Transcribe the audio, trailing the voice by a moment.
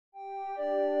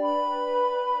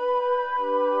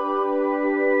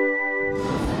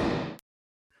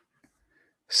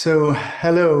So,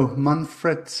 hello,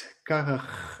 Manfred Karach.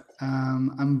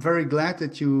 I'm very glad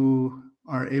that you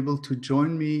are able to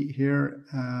join me here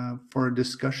for a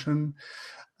discussion.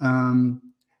 Um,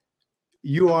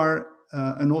 you are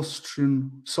an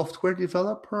Austrian software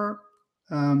developer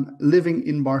living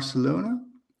in Barcelona,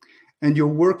 and you're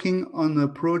working on a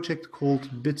project called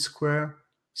BitSquare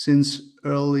since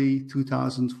early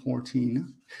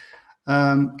 2014.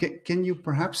 Can you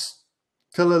perhaps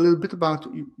tell a little bit about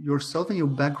yourself and your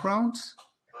background?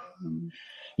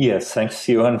 Yes, thanks,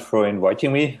 Johan, for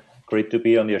inviting me. Great to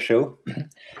be on your show.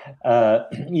 uh,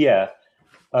 yeah,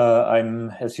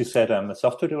 I'm, as you said, I'm a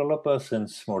software developer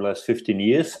since more or less 15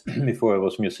 years. Before I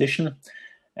was a musician,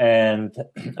 and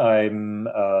I'm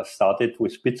started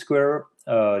with BitSquare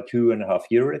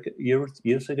 2.5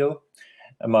 years ago.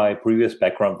 My previous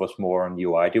background was more on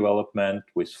UI development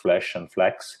with Flash and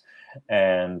Flax,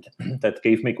 and that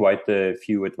gave me quite a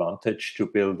few advantage to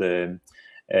build a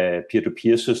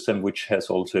peer-to-peer system which has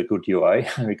also a good UI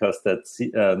because that's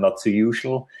not so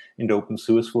usual in the open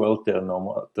source world.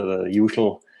 The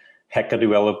usual hacker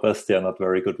developers, they are not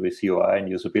very good with UI and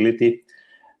usability.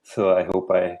 So I hope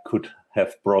I could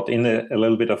have brought in a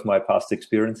little bit of my past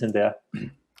experience in there.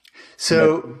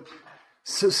 So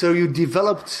you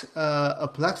developed a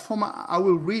platform. I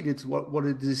will read it, what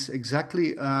it is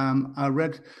exactly. I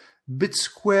read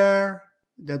BitSquare,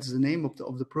 that's the name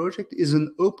of the project, is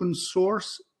an open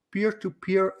source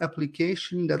peer-to-peer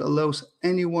application that allows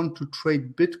anyone to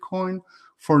trade Bitcoin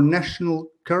for national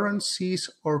currencies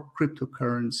or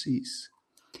cryptocurrencies.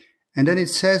 And then it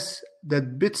says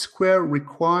that BitSquare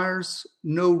requires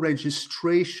no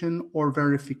registration or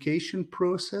verification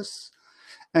process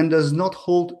and does not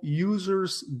hold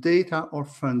users' data or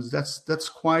funds. That's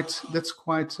quite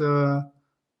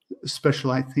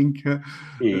special, I think.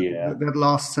 That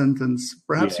last sentence.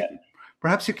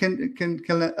 Perhaps you can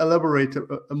elaborate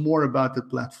more about the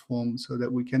platform so that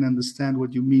we can understand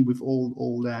what you mean with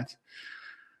all that.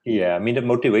 Yeah, I mean, the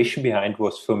motivation behind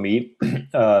was for me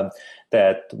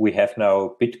that we have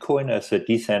now Bitcoin as a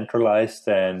decentralized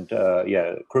and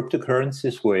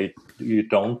cryptocurrencies where you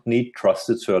don't need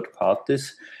trusted third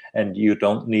parties and you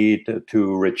don't need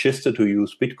to register to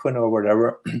use Bitcoin or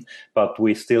whatever, but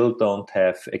we still don't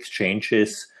have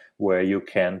exchanges where you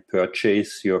can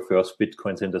purchase your first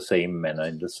Bitcoins in the same manner,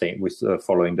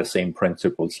 following the same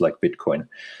principles like Bitcoin.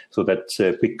 So that's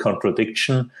a big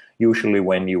contradiction. Usually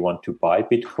when you want to buy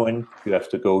Bitcoin, you have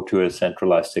to go to a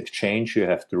centralized exchange. You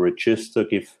have to register,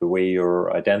 give away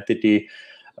your identity.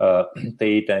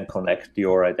 They then connect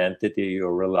your identity,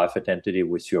 your real life identity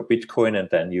with your Bitcoin, and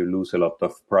then you lose a lot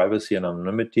of privacy and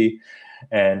anonymity.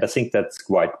 And I think that's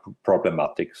quite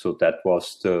problematic. So that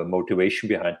was the motivation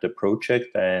behind the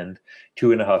project. And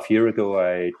 2.5 years ago,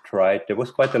 there was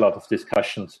quite a lot of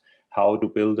discussions how to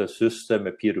build a system,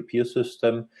 a peer-to-peer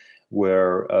system,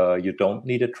 where you don't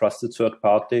need a trusted third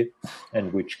party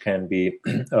and which can be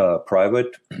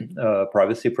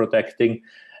privacy protecting.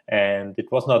 And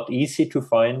it was not easy to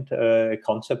find a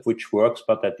concept which works,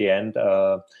 but at the end,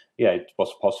 it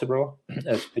was possible,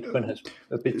 as Bitcoin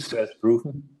has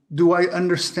proven. Do I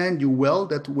understand you well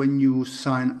that when you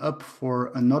sign up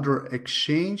for another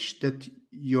exchange, that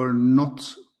you're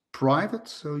not private,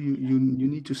 so you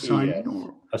need to sign in?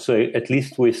 Or? So at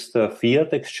least with the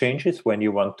fiat exchanges, when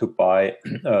you want to buy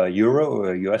euro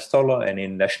or US dollar and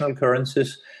in national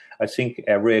currencies, I think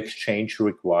every exchange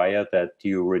requires that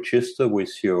you register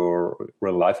with your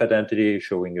real life identity,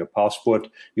 showing your passport.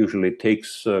 Usually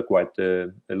takes quite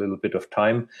a little bit of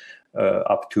time,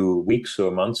 up to weeks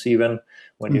or months even,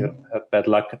 when you have bad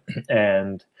luck.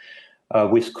 And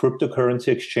with cryptocurrency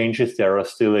exchanges, there are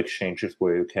still exchanges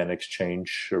where you can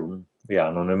exchange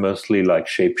anonymously, like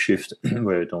Shapeshift,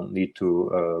 where you don't need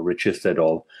to register at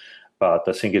all. But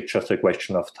I think it's just a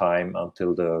question of time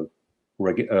until the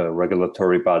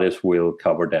regulatory bodies will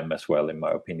cover them as well, in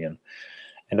my opinion.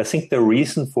 And I think the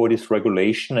reason for this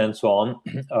regulation and so on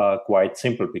are quite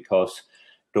simple, because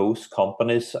those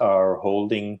companies are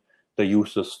holding the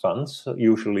users' funds.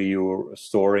 Usually you're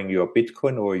storing your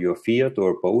Bitcoin or your fiat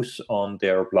or both on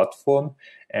their platform.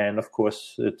 And of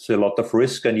course, it's a lot of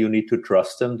risk, and you need to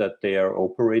trust them that they are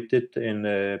operated in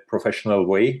a professional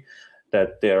way,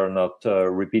 that they are not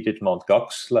repeated Mt.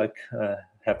 Gox like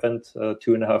happened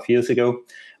 2.5 years ago,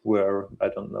 where I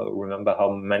don't remember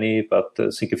how many, but I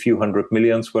think a few hundred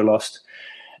millions were lost.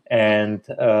 And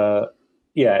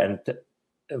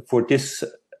for this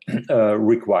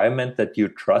requirement that you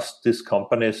trust these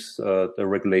companies, the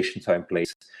regulations are in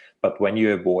place. But when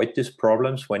you avoid these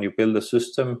problems, when you build a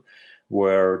system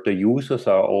where the users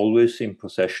are always in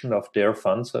possession of their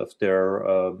funds, of their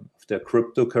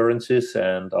cryptocurrencies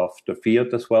and of the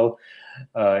fiat as well.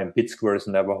 And BitSquare is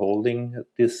never holding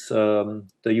this the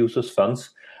users'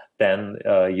 funds. Then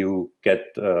you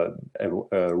get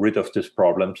rid of these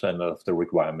problems and of the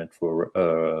requirement for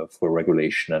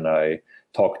regulation. And I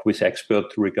talked with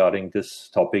experts regarding this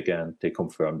topic, and they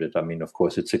confirmed it. I mean, of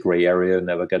course, it's a gray area;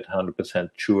 never get 100%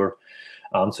 sure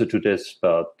answer to this,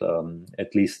 but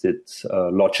at least it's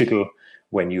logical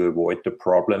when you avoid the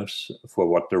problems for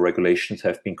what the regulations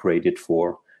have been created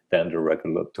for. Then the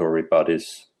regulatory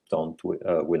bodies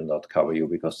will not cover you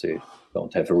because they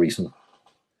don't have a reason.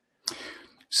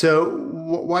 So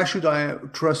why should I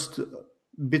trust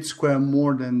BitSquare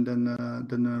more than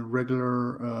a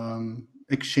regular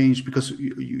exchange? Because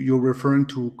you're referring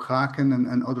to Kraken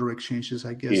and other exchanges,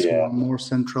 I guess, who are more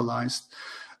centralized.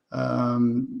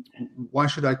 Why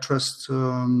should I trust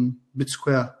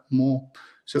BitSquare more?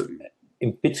 So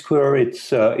in BitSquare,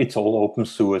 it's all open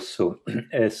source. So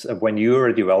as when you're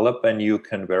a developer and you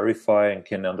can verify and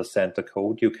can understand the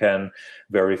code, you can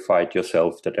verify it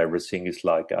yourself that everything is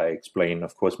like I explained.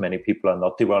 Of course, many people are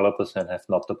not developers and have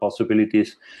not the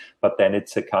possibilities, but then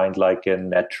it's a kind like a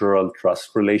natural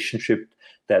trust relationship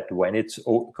that when it's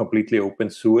completely open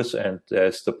source and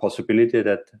there's the possibility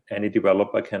that any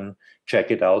developer can check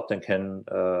it out and can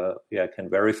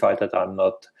verify that I'm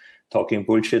not talking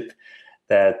bullshit,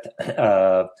 that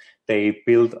they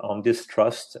build on this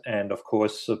trust. And of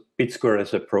course, BitSquare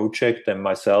as a project and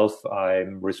myself,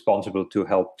 I'm responsible to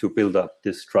help to build up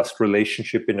this trust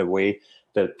relationship in a way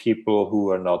that people who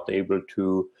are not able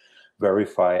to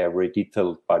verify every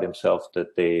detail by themselves,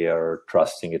 that they are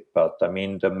trusting it. But I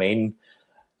mean,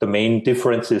 the main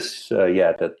difference is,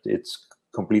 that it's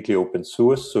completely open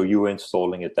source. So you're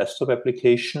installing a desktop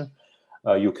application.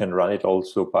 You can run it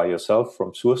also by yourself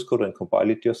from source code and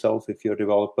compile it yourself if you're a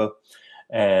developer.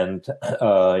 And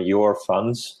your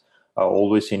funds are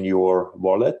always in your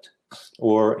wallet,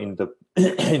 or in the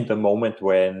in the moment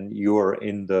when you're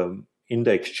in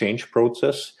the exchange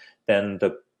process, then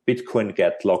the Bitcoin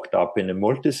get locked up in a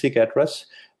multi-sig address.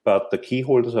 But the key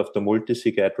holders of the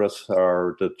multi-sig address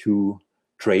are the two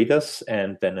traders,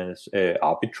 and then an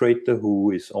arbitrator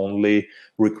who is only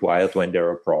required when there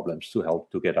are problems to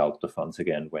help to get out the funds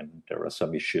again when there are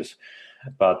some issues.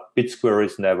 But BitSquare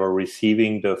is never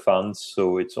receiving the funds,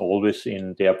 so it's always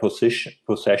in their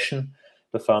possession.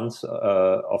 The funds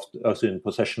also in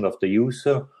possession of the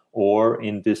user, or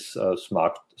in this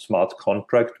smart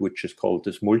contract, which is called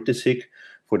this multisig.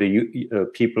 For the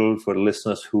people, for the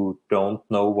listeners who don't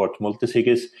know what multisig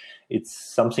is, it's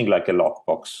something like a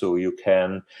lockbox. So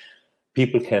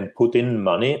people can put in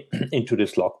money into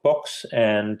this lockbox,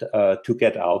 and to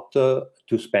get out,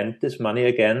 to spend this money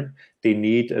again, they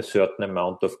need a certain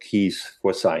amount of keys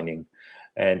for signing.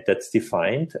 And that's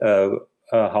defined,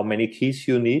 how many keys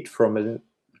you need from a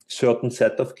certain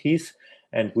set of keys.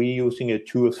 And we're using a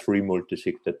 2 or 3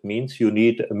 multisig. That means you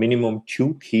need a minimum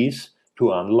 2 keys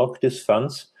to unlock these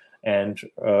funds, and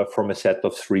from a set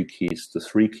of 3 keys. The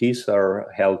 3 keys are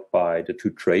held by the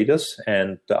 2 traders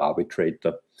and the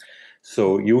arbitrator.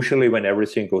 So usually when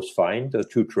everything goes fine, the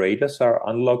 2 traders are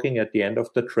unlocking at the end of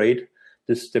the trade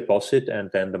this deposit,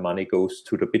 and then the money goes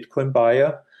to the Bitcoin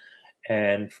buyer.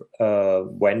 And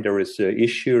when there is an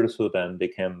issue, so then they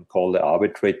can call the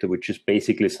arbitrator, which is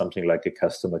basically something like a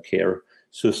customer care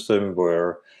system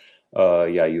where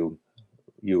you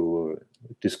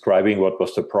describing what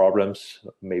was the problems,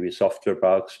 maybe software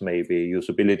bugs, maybe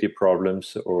usability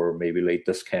problems, or maybe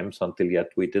later scams. Until yet,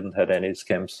 we didn't have any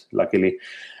scams, luckily.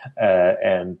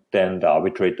 And then the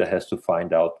arbitrator has to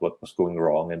find out what was going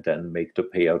wrong and then make the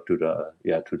payout to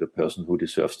the person who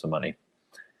deserves the money.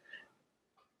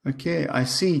 Okay, I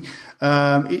see.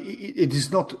 It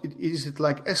is not. Is it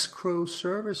like escrow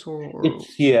service or?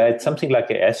 It's something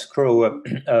like an escrow.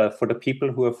 For the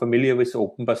people who are familiar with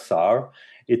OpenBazaar,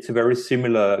 it's a very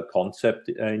similar concept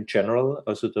in general.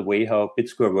 Also, the way how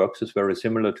BitSquare works is very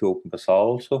similar to OpenBazaar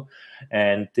also,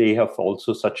 and they have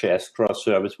also such an escrow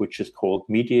service which is called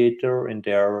Mediator in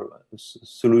their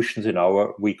solutions.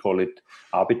 We call it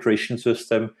arbitration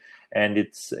system. And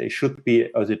it should be,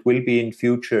 as it will be in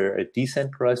future, a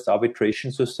decentralized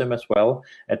arbitration system as well.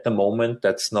 At the moment,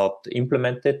 that's not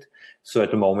implemented. So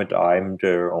at the moment, I'm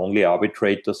the only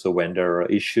arbitrator. So when there are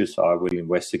issues, I will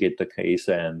investigate the case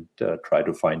and try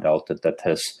to find out that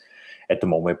has, at the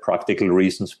moment, practical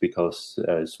reasons, because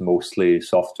it's mostly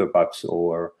software bugs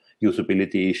or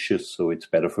usability issues. So it's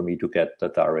better for me to get the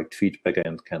direct feedback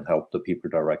and can help the people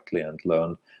directly and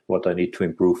learn what I need to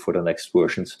improve for the next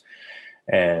versions.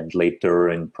 And later,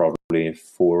 in probably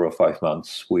 4 or 5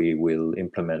 months, we will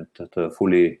implement the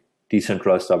fully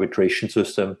decentralized arbitration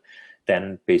system,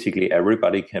 then basically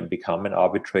everybody can become an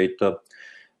arbitrator.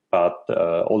 But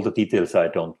all the details I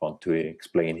don't want to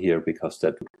explain here because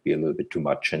that would be a little bit too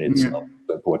much, and it's not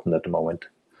important at the moment.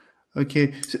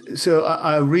 Okay, so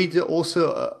I read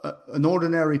also an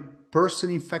ordinary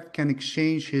person, in fact, can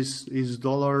exchange his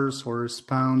dollars or his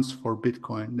pounds for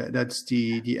Bitcoin. That's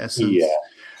the essence.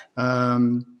 Yeah.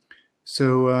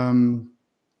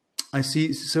 I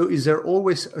see. So is there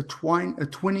always a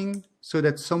twinning so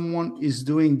that someone is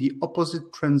doing the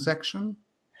opposite transaction?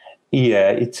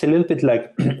 Yeah, it's a little bit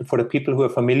like for the people who are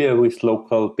familiar with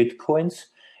local Bitcoins,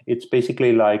 it's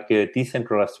basically like a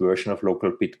decentralized version of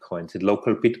local Bitcoins. In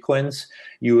local Bitcoins,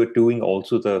 you are doing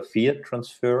also the fiat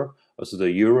transfer, also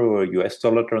the euro or US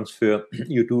dollar transfer,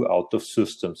 you do out of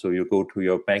system. So you go to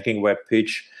your banking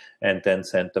webpage and then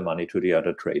send the money to the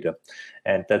other trader.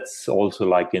 And that's also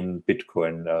like in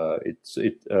Bitcoin, it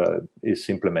is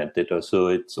implemented. So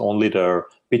it's only the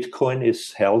Bitcoin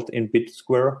is held in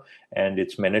BitSquare and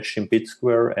it's managed in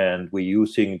BitSquare, and we're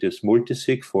using this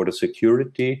multisig for the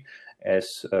security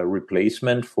as a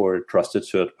replacement for a trusted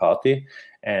third party.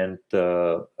 And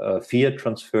fiat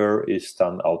transfer is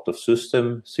done out of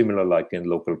system, similar like in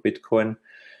local Bitcoin.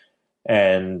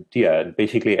 And yeah,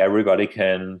 basically everybody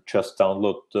can just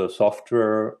download the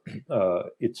software.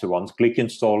 It's a one-click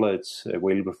installer. It's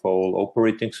available for all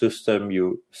operating system.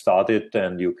 You start it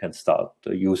and you can start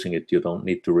using it. You don't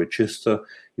need to register.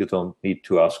 You don't need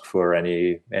to ask for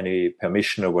any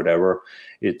permission or whatever.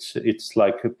 It's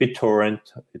like a BitTorrent.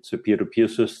 It's a peer-to-peer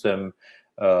system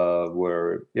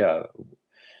where the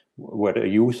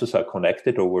users are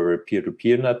connected over a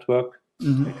peer-to-peer network.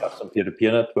 A custom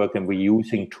peer-to-peer network, and we're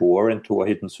using Tor and Tor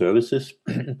hidden services.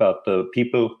 But the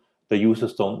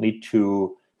users don't need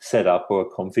to set up or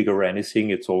configure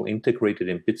anything. It's all integrated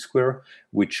in BitSquare,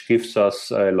 which gives us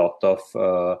a lot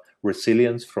of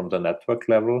resilience from the network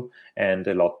level and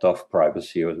a lot of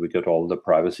privacy. We get all the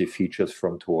privacy features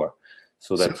from Tor.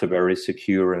 So that's a very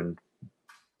secure and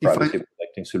privacy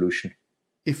protecting solution.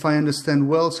 If I understand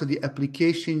well, so the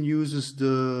application uses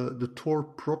the Tor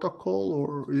protocol,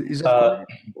 or is that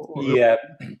correct? Yeah,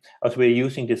 as we're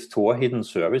using this Tor hidden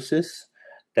services,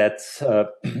 that's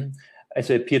as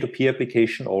a peer-to-peer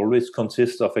application always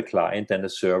consists of a client and a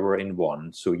server in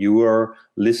one. So you are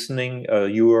listening,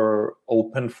 you are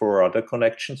open for other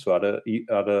connections, so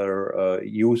other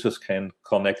users can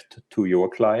connect to your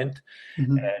client,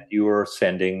 and you are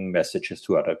sending messages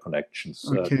to other connections.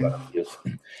 Okay. To other peers.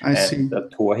 I see. The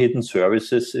Tor hidden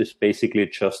services is basically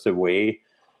just a way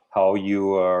how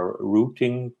you are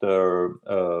routing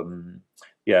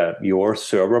your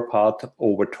server part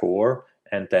over Tor.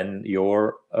 And then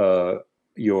your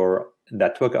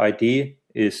network ID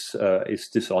is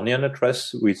this onion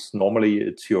address, which normally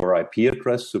it's your IP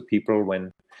address. So people,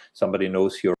 when somebody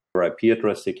knows your IP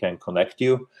address, they can connect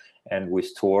you. And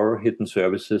with Tor hidden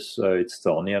services, it's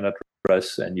the onion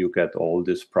address, and you get all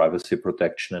this privacy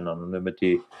protection and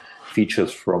anonymity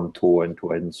features from Tor and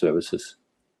Tor hidden services.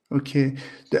 Okay,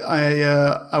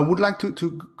 I would like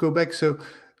to go back. So,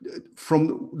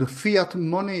 from the fiat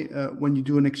money, when you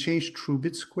do an exchange through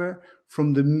BitSquare,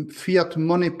 from the fiat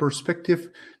money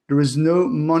perspective, there is no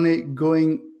money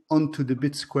going onto the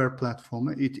BitSquare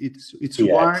platform. It's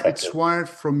wired. Exactly. It's wired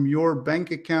from your bank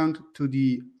account to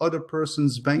the other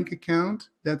person's bank account.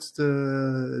 That's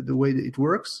the way that it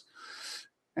works.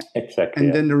 Exactly.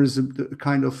 And then there is a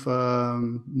kind of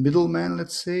middleman,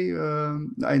 let's say,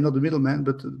 not the middleman,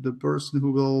 but the person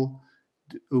who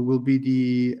will be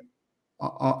the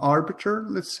arbiter,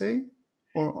 let's say,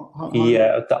 or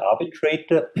the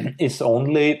arbitrator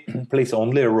plays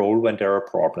only a role when there are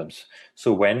problems.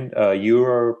 So when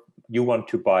you want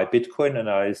to buy Bitcoin and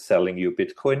I is selling you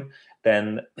Bitcoin,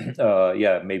 then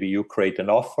maybe you create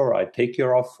an offer, I take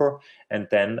your offer, and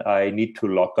then I need to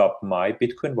lock up my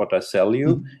Bitcoin, what I sell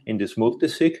you in this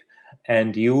multisig,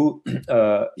 and you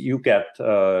get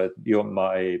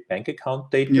my bank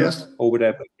account data over the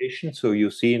application. So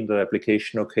you see in the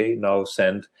application, okay, now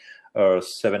send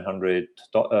 700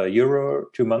 euro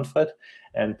to Manfred,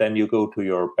 and then you go to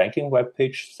your banking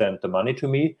webpage, send the money to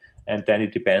me, and then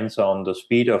it depends on the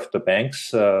speed of the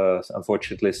banks.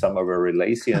 Unfortunately, some are very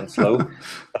lazy and slow, some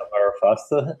are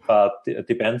faster, but it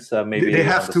depends. Maybe they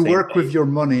have to work with your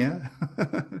money.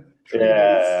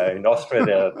 Yeah, in Austria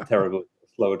they're terrible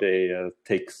slow. They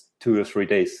takes 2 or 3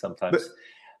 days sometimes.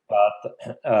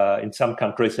 But in some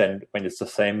countries, and when it's the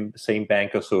same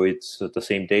banker, so it's the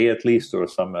same day at least, or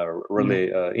some are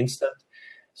really instant.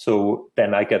 So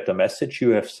then I get the message, you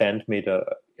have sent me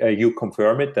you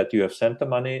confirm it that you have sent the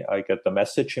money. I get the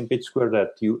message in BitSquare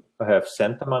that you have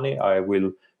sent the money. I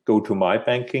will go to my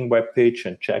banking webpage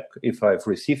and check if I've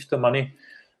received the money.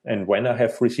 And when I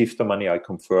have received the money, I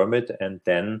confirm it, and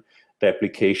then the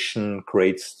application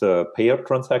creates the payout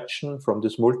transaction from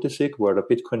this multisig where the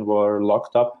Bitcoin were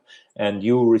locked up, and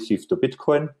you receive the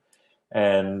Bitcoin,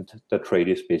 and the trade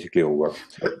is basically over.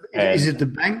 Is it the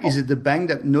bank? Is it the bank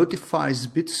that notifies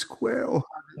BitSquare, or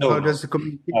how does the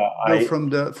communication go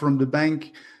from the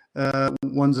bank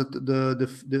once that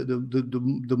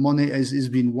the money is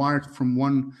being wired from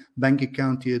one bank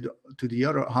account to the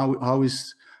other?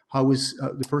 How is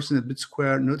the person at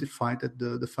BitSquare notified that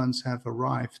the funds have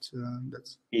arrived?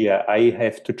 I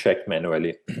have to check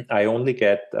manually. I only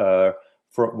get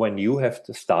when you have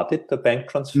started the bank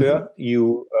transfer,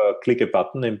 you click a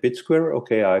button in BitSquare.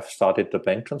 Okay, I've started the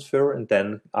bank transfer, and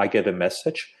then I get a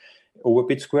message over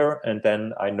BitSquare, and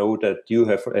then I know that you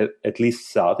have at least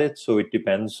started. So it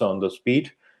depends on the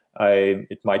speed.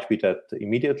 It might be that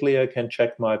immediately I can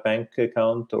check my bank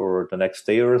account, or the next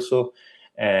day or so.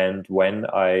 And when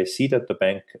I see that the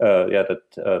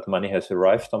money has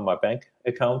arrived on my bank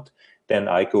account, then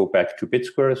I go back to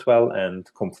BitSquare as well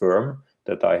and confirm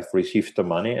that I've received the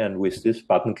money. And with this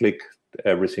button click,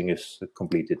 everything is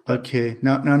completed. Okay,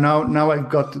 now I've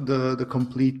got the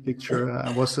complete picture.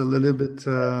 I was a little bit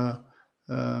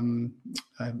in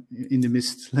the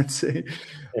mist, let's say.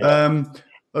 Yeah.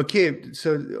 That's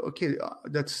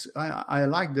I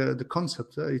like the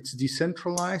concept. It's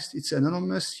decentralized. It's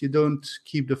anonymous. You don't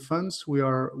keep the funds. We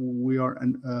have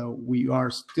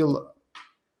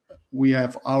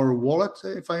our wallet,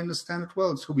 if I understand it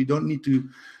well. So we don't need to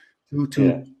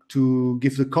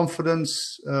give the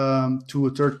confidence to a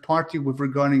third party with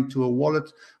regarding to a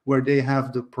wallet where they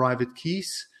have the private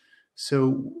keys.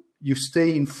 So you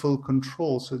stay in full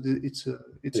control. So it's awesome.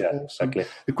 Exactly.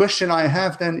 The question I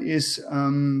have then is,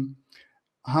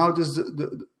 how does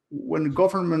when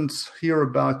governments hear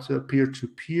about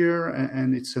peer-to-peer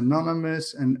and it's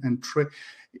anonymous and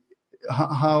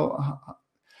how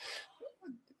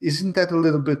isn't that a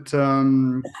little bit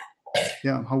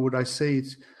how would I say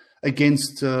it,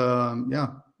 against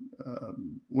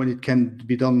when it can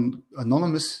be done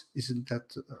anonymous? Isn't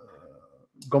that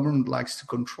government likes to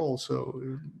control? So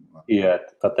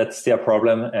but that's their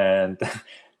problem, and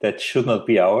that should not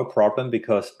be our problem,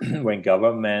 because when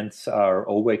governments are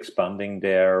over expanding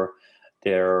the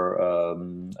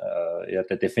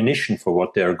definition for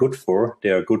what they are good for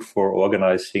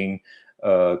organizing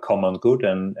common good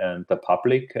and the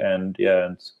public and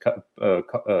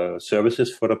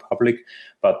services for the public,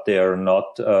 but they are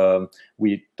not.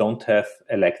 We don't have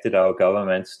elected our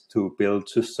governments to build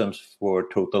systems for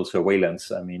total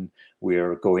surveillance. I mean, we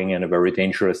are going in a very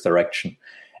dangerous direction,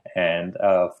 and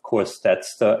of course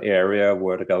that's the area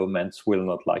where the governments will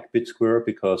not like BitSquare,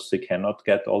 because they cannot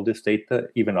get all this data.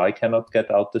 Even I cannot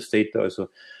get out this data. So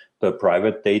the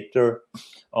private data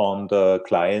on the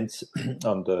clients,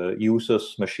 on the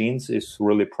users' machines is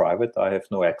really private. I have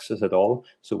no access at all.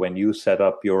 So when you set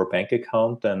up your bank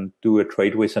account and do a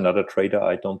trade with another trader,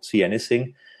 I don't see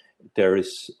anything. There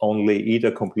is only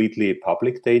either completely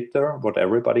public data, what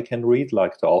everybody can read,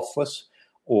 like the offers,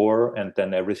 and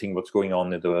then everything what's going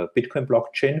on in the Bitcoin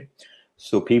blockchain.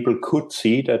 So people could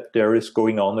see that there is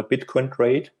going on a Bitcoin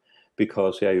trade,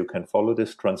 because you can follow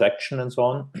this transaction and so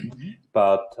on,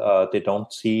 but they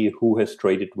don't see who has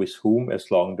traded with whom,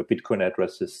 as long the Bitcoin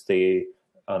addresses stay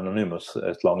anonymous.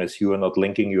 As long as you are not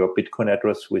linking your Bitcoin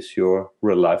address with your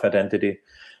real life identity,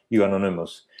 you're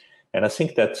anonymous. And I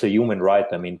think that's a human right.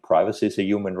 I mean, privacy is a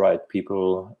human right.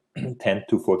 People tend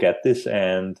to forget this,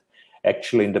 and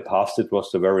actually in the past it was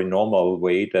the very normal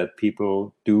way that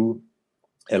people do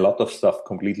a lot of stuff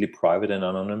completely private and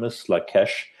anonymous, like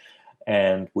cash.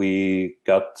 And we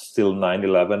got still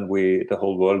 9/11. The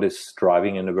whole world is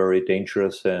driving in a very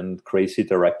dangerous and crazy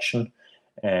direction,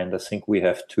 and I think we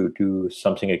have to do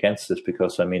something against this,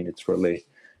 because I mean it's really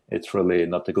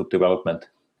not a good development.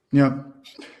 Yeah.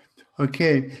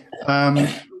 Okay.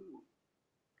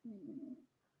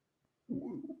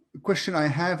 Question I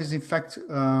have is, in fact,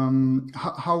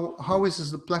 how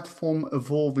is the platform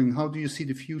evolving? How do you see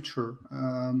the future?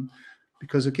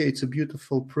 Because it's a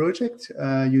beautiful project.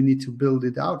 You need to build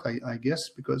it out, I guess,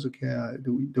 because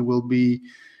there will be.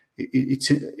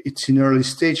 It's in early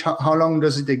stage. How long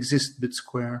does it exist,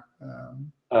 BitSquare?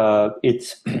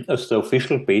 It's the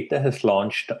official beta has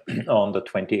launched on the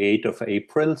 28th of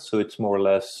April, so it's more or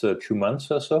less 2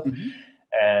 months or so.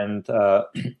 And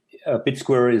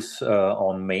BitSquare is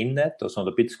on mainnet, also on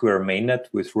the BitSquare mainnet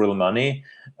with real money,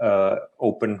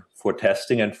 open for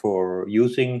testing and for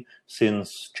using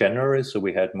since January. So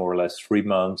we had more or less 3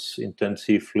 months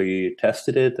intensively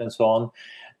tested it and so on.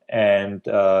 And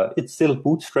it's still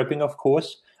bootstrapping, of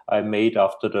course. I made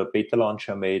after the beta launch,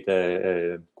 I made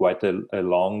quite a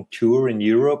long tour in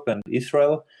Europe and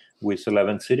Israel with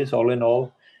 11 cities all in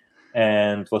all,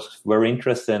 and was very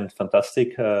interesting and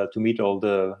fantastic to meet all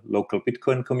the local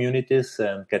Bitcoin communities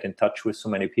and get in touch with so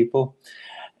many people.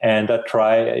 And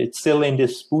it's still in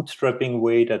this bootstrapping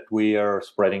way that we are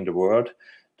spreading the word,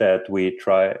 that we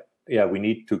try, we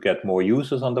need to get more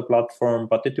users on the platform,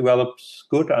 but it develops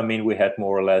good. I mean, we had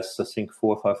more or less, I think,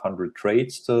 400 or 500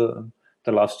 trades the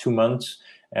last 2 months,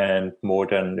 and more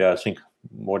than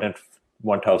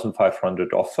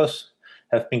 1,500 offers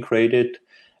have been created.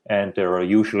 And there are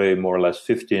usually more or less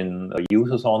 15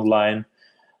 users online.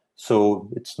 So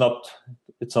it's not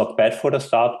bad for the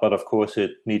start, but of course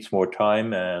it needs more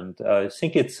time. And I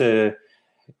think it's a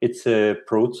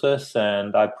process,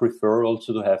 and I prefer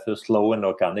also to have a slow and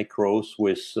organic growth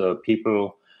with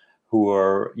people who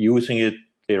are using it.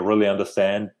 They really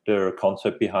understand the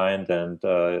concept behind and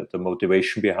the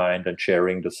motivation behind, and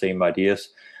sharing the same ideas,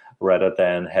 rather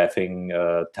than having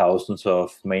thousands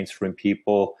of mainstream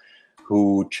people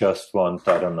who just want,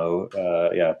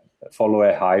 follow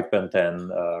a hype and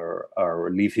then are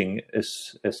leaving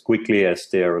as quickly as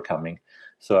they are coming.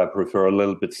 So I prefer a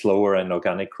little bit slower and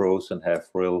organic growth and have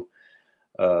real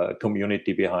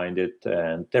community behind it.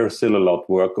 And there's still a lot of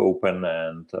work open,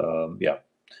 and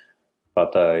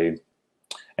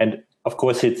and of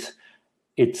course it's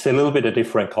a little bit a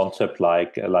different concept,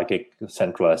 like a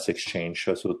centralized exchange.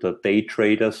 So the day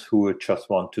traders who just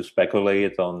want to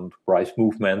speculate on price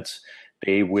movements,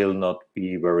 they will not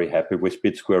be very happy with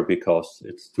BitSquare because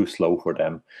it's too slow for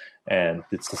them. And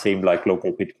it's the same like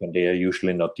local Bitcoin. They are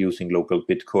usually not using local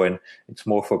Bitcoin. It's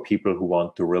more for people who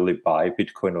want to really buy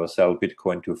Bitcoin or sell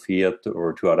Bitcoin to fiat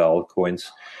or to other altcoins,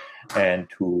 and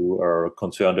who are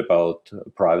concerned about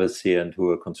privacy and who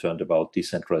are concerned about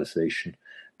decentralization.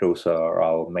 Those are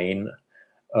our main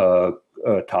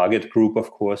target group, of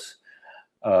course.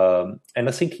 And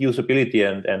I think usability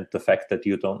and the fact that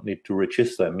you don't need to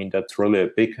register, I mean, that's really a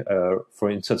big,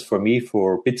 for instance, for me,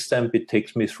 for Bitstamp, it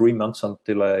takes me 3 months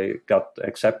until I got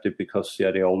accepted, because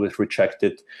they always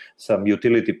rejected some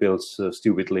utility bills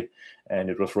stupidly. And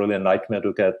it was really a nightmare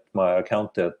to get my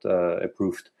account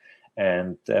approved.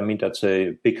 And I mean, that's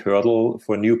a big hurdle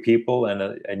for new people.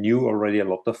 And I knew already a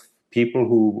lot of people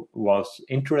who was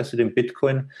interested in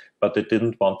Bitcoin, but they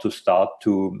didn't want to start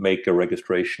to make a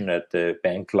registration at the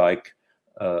bank-like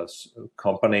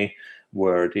company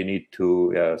where they need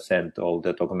to send all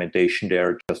the documentation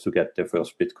there just to get their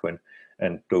first Bitcoin.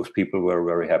 And those people were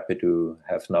very happy to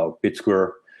have now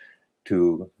BitSquare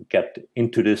to get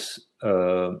into this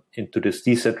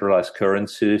decentralized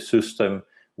currency system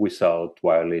without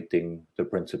violating the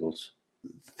principles.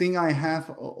 Thing I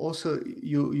have also,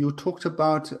 you talked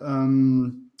about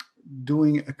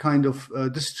doing a kind of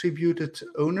distributed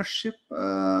ownership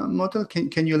model.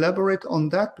 Can you elaborate on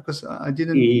that? Because I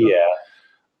didn't.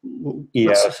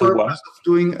 What's the purpose of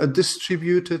doing a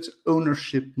distributed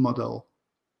ownership model?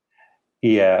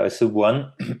 Yeah, so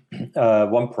one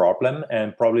problem,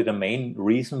 and probably the main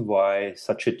reason why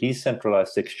such a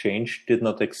decentralized exchange did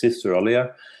not exist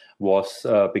earlier, was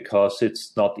because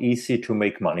it's not easy to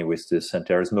make money with this, and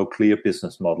there is no clear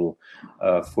business model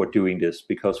for doing this.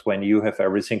 Because when you have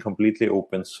everything completely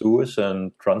open source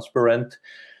and transparent,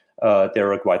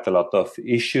 there are quite a lot of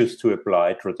issues to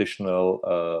apply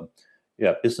traditional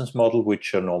business model,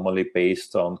 which are normally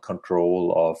based on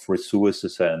control of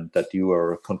resources and that you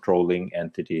are a controlling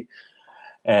entity.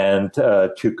 And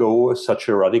to go such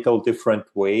a radical different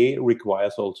way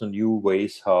requires also new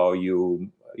ways how you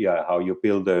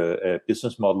build a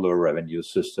business model or revenue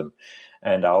system.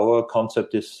 And our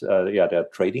concept is, there are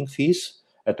trading fees.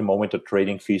 At the moment, the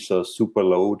trading fees are super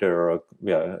low. They're a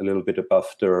little bit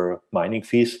above their mining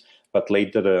fees, but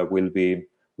later there will be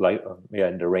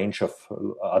in the range of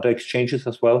other exchanges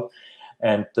as well.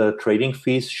 And the trading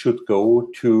fees should go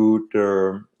to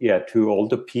all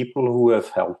the people who have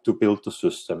helped to build the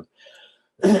system.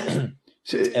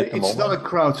 So it's not a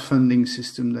crowdfunding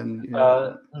system then?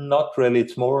 Not really.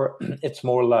 It's more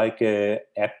like a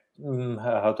app,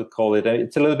 how to call it.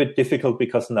 It's a little bit difficult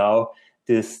because now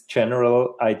this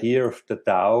general idea of the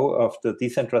DAO, of the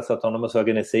Decentralized Autonomous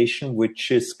Organization,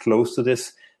 which is close to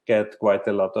this, get quite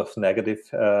a lot of negative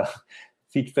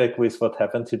feedback with what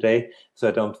happened today. So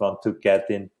I don't want to get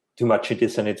in too much in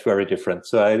this, and it's very different.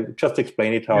 So I just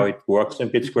explain it how it works in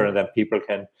BitSquare, and then people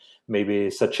can maybe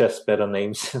suggest better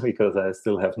names because I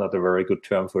still have not a very good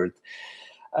term for it.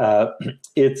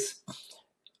 It's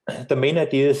the main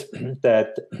idea is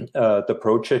that the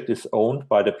project is owned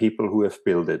by the people who have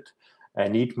built it. I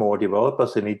need more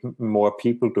developers. I need more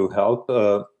people to help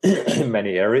in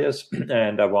many areas,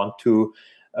 and I want to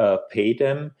pay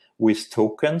them with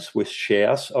tokens, with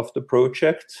shares of the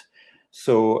project.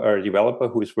 So a developer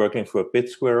who is working for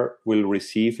BitSquare will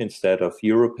receive, instead of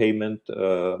euro payment,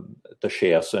 the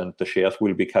shares, and the shares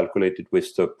will be calculated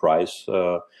with the price,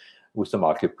 with the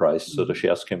market price. So the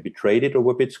shares can be traded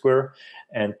over BitSquare,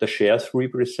 and the shares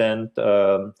represent,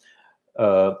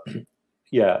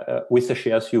 with the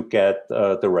shares you get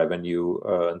the revenue.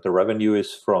 And the revenue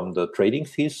is from the trading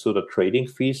fees. So the trading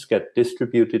fees get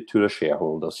distributed to the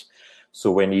shareholders. So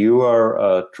when you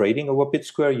are trading over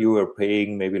BitSquare, you are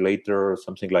paying maybe later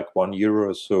something like €1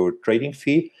 or so trading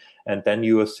fee, and then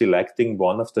you are selecting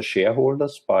one of the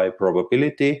shareholders by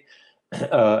probability,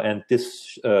 and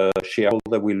this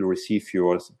shareholder will receive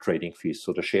your trading fees.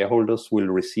 So the shareholders will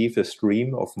receive a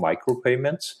stream of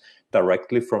micropayments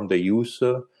directly from the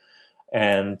user,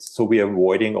 and so we are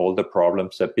avoiding all the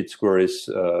problems that BitSquare is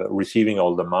receiving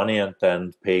all the money and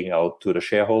then paying out to the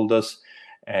shareholders.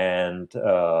 And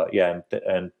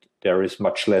there is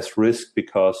much less risk,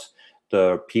 because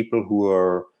the people who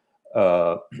are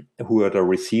the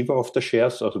receiver of the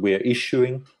shares, so we are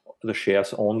issuing the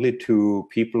shares only to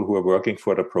people who are working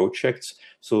for the projects.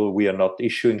 So we are not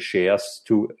issuing shares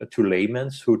to laymen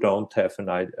who don't have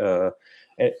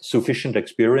sufficient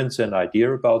experience and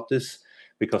idea about this,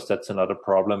 because that's another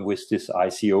problem with this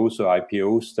ICOs or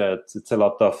IPOs, that it's a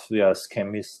lot of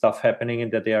scammy stuff happening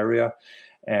in that area.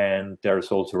 And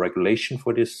there's also regulation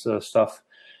for this stuff,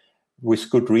 with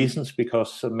good reasons,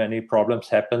 because many problems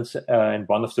happen. And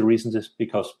one of the reasons is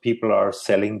because people are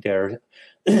selling their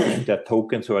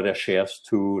tokens or their shares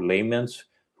to laymen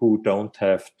who don't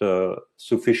have the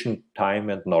sufficient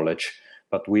time and knowledge.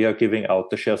 But we are giving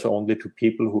out the shares only to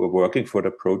people who are working for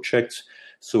the projects.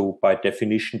 So by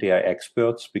definition, they are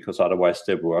experts, because otherwise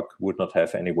their work would not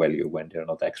have any value when they're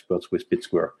not experts with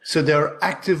BitSquare. So they're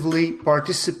actively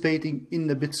participating in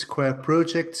the BitSquare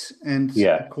projects, and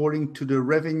according to the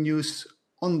revenues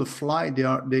on the fly, they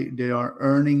are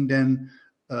earning then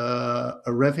a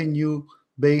revenue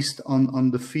based on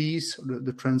the fees,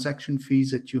 the transaction fees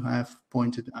that you have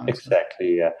pointed out.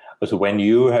 Exactly, yeah. So when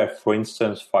you have, for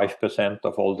instance, 5%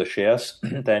 of all the shares,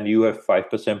 then you have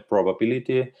 5%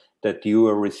 probability that you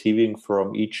are receiving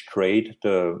from each trade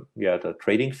the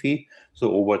trading fee.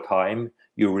 So over time,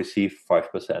 you receive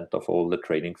 5% of all the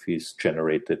trading fees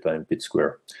generated in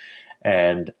BitSquare.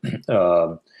 And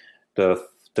the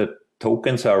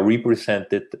tokens are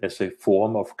represented as a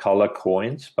form of color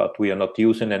coins, but we are not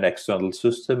using an external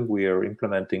system. We are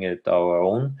implementing it our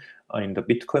own in the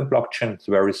Bitcoin blockchain. It's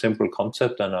a very simple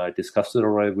concept, and I discussed it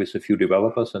already with a few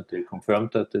developers, and they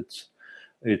confirmed that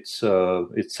it's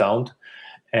sound.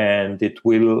 And it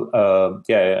will,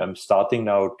 I'm starting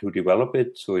now to develop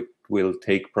it. So it will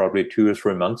take probably 2 or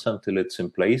 3 months until it's in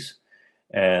place.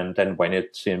 And then when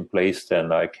it's in place,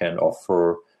 then I can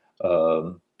offer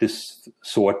this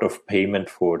sort of payment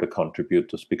for the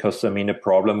contributors. Because, a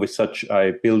problem with such,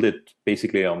 I build it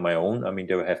basically on my own.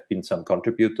 There have been some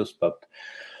contributors, but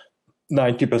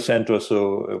 90% or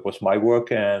so was my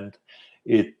work, and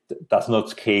it does not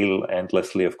scale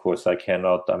endlessly. Of course, I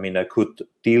cannot. I could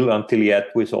deal until yet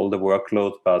with all the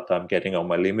workload, but I'm getting on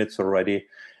my limits already.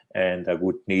 And I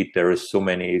would need, there is so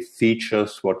many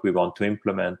features, what we want to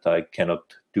implement. I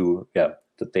cannot do,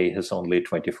 the day has only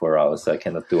 24 hours. I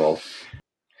cannot do all.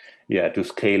 To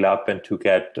scale up and to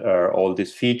get all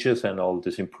these features and all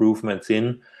these improvements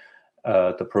in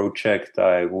the project,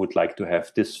 I would like to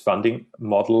have this funding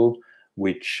model,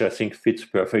 which I think fits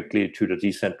perfectly to the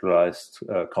decentralized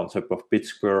concept of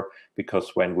BitSquare,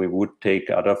 because when we would take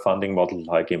other funding models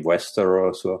like Investor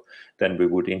or so, then we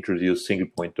would introduce single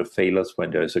point of failures.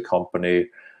 When there is a company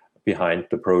behind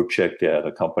the project,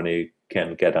 the company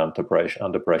can get under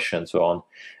pressure and so on.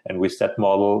 And with that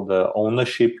model, the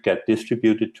ownership get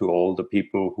distributed to all the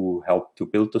people who helped to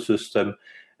build the system.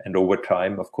 And over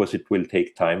time, of course, it will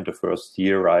take time. The first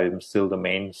year, I am still the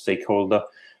main stakeholder.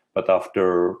 But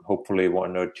after hopefully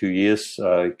 1 or 2 years,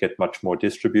 get much more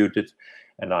distributed,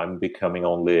 and I'm becoming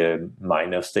only a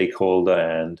minor stakeholder.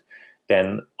 And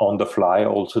then on the fly,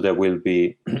 also there will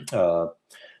be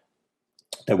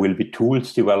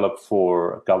tools developed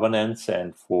for governance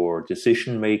and for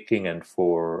decision making and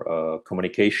for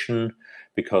communication,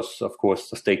 because of course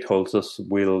the stakeholders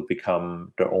will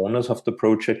become the owners of the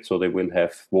project, so they will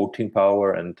have voting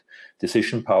power and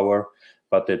decision power.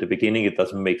 But at the beginning, it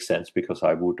doesn't make sense, because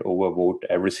I would overvote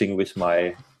everything with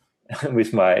my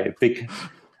big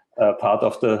part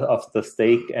of the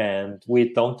stake, and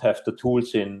we don't have the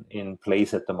tools in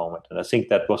place at the moment. And I think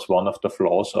that was one of the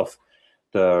flaws of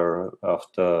the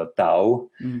DAO,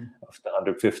 of the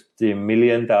 150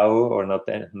 million DAO, or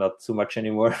not so much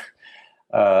anymore.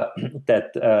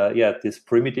 that this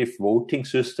primitive voting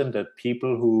system, that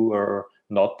people who are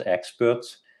not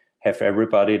experts have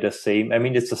everybody the same. I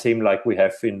mean, it's the same like we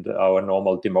have in our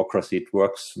normal democracy. It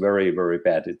works very, very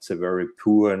bad. It's a very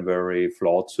poor and very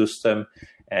flawed system.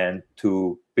 And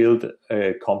to build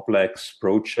a complex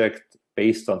project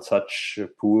based on such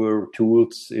poor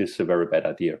tools is a very bad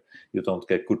idea. You don't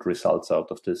get good results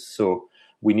out of this. So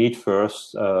we need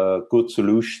first good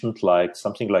solutions, like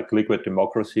something like liquid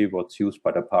democracy, what's used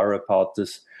by the power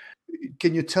parties.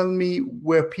 Can you tell me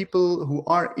where people who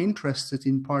are interested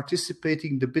in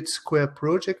participating in the BitSquare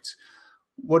project,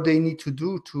 what they need to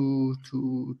do to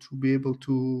be able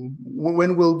to,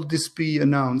 when will this be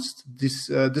announced, this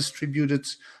distributed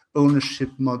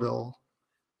ownership model?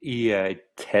 Yeah,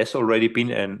 it has already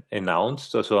been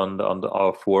announced also on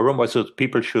our forum. Also,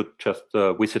 people should just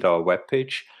visit our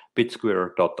webpage,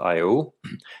 bitsquare.io.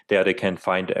 There they can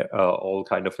find all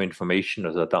kind of information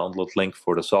as a download link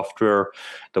for the software,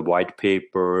 the white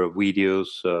paper,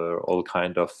 videos, all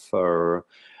kind of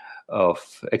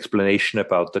explanation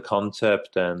about the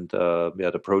concept and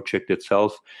the project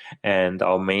itself. And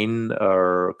our main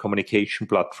communication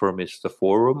platform is the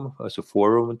forum, so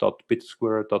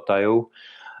forum.bitsquare.io.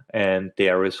 And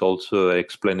there is also a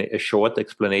short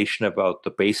explanation about the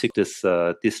basic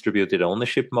distributed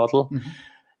ownership model. Mm-hmm.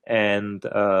 And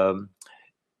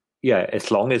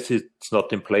as long as it's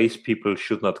not in place, people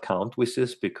should not count with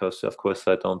this, because of course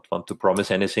I don't want to promise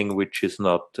anything which is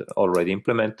not already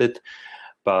implemented.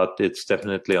 But it's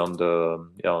definitely on the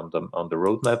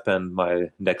roadmap and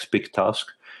my next big task.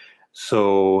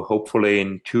 So hopefully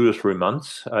in 2 or 3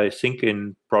 months, I think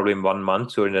probably in 1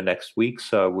 month or in the next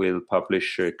weeks, we'll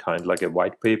publish a kind like a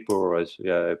white paper or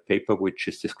a paper which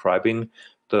is describing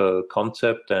the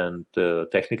concept and the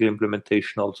technical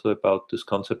implementation also about this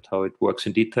concept, how it works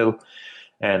in detail.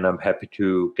 And I'm happy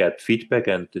to get feedback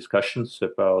and discussions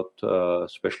about,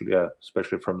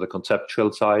 especially from the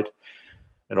conceptual side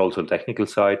and also technical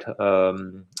side.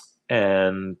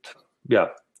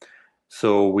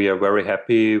 So we are very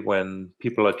happy when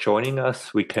people are joining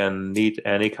us. We can need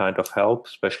any kind of help,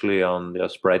 especially on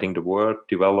spreading the word.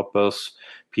 Developers,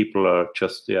 people are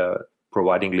just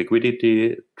providing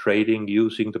liquidity, trading,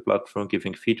 using the platform,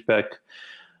 giving feedback.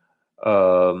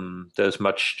 There's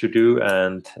much to do,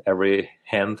 and every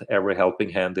helping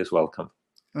hand is welcome.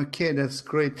 Okay, that's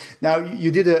great. Now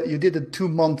you did a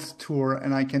 2-month tour,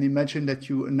 and I can imagine that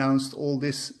you announced all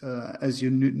this as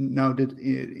you now did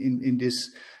in this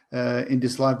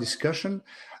live discussion.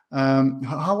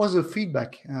 How was the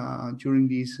feedback during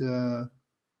this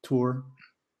tour?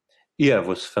 Yeah, it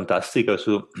was fantastic.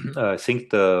 Also, I think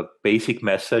the basic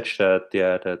message that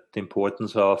the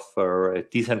importance of a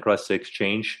decentralized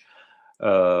exchange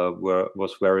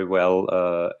was very well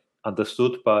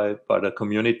understood by the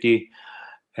community.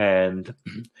 And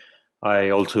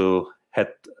I also had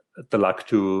the luck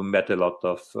to meet a lot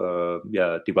of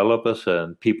developers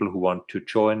and people who want to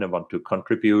join and want to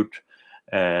contribute.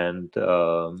 And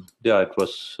it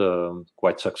was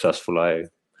quite successful. It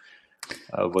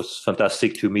was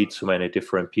fantastic to meet so many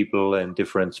different people in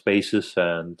different spaces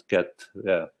and get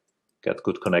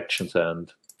good connections,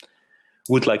 and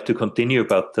would like to continue,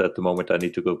 but at the moment I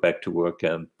need to go back to work,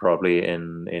 and probably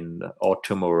in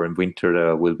autumn or in winter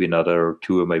there will be another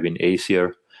tour, maybe in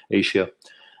Asia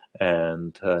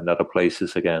and in other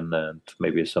places again, and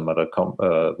maybe some other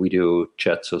video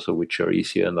chats also, which are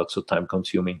easier and not so time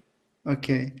consuming.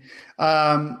 Okay.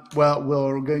 Well,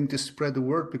 we're going to spread the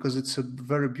word because it's a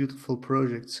very beautiful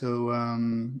project. So,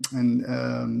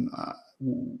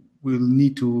 we'll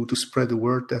need to spread the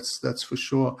word. That's for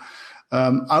sure.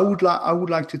 I would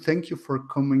like to thank you for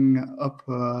coming up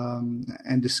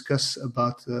and discuss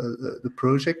about the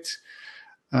project.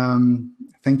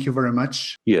 Thank you very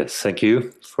much. Yes, thank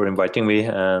you for inviting me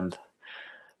and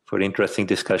for the interesting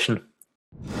discussion.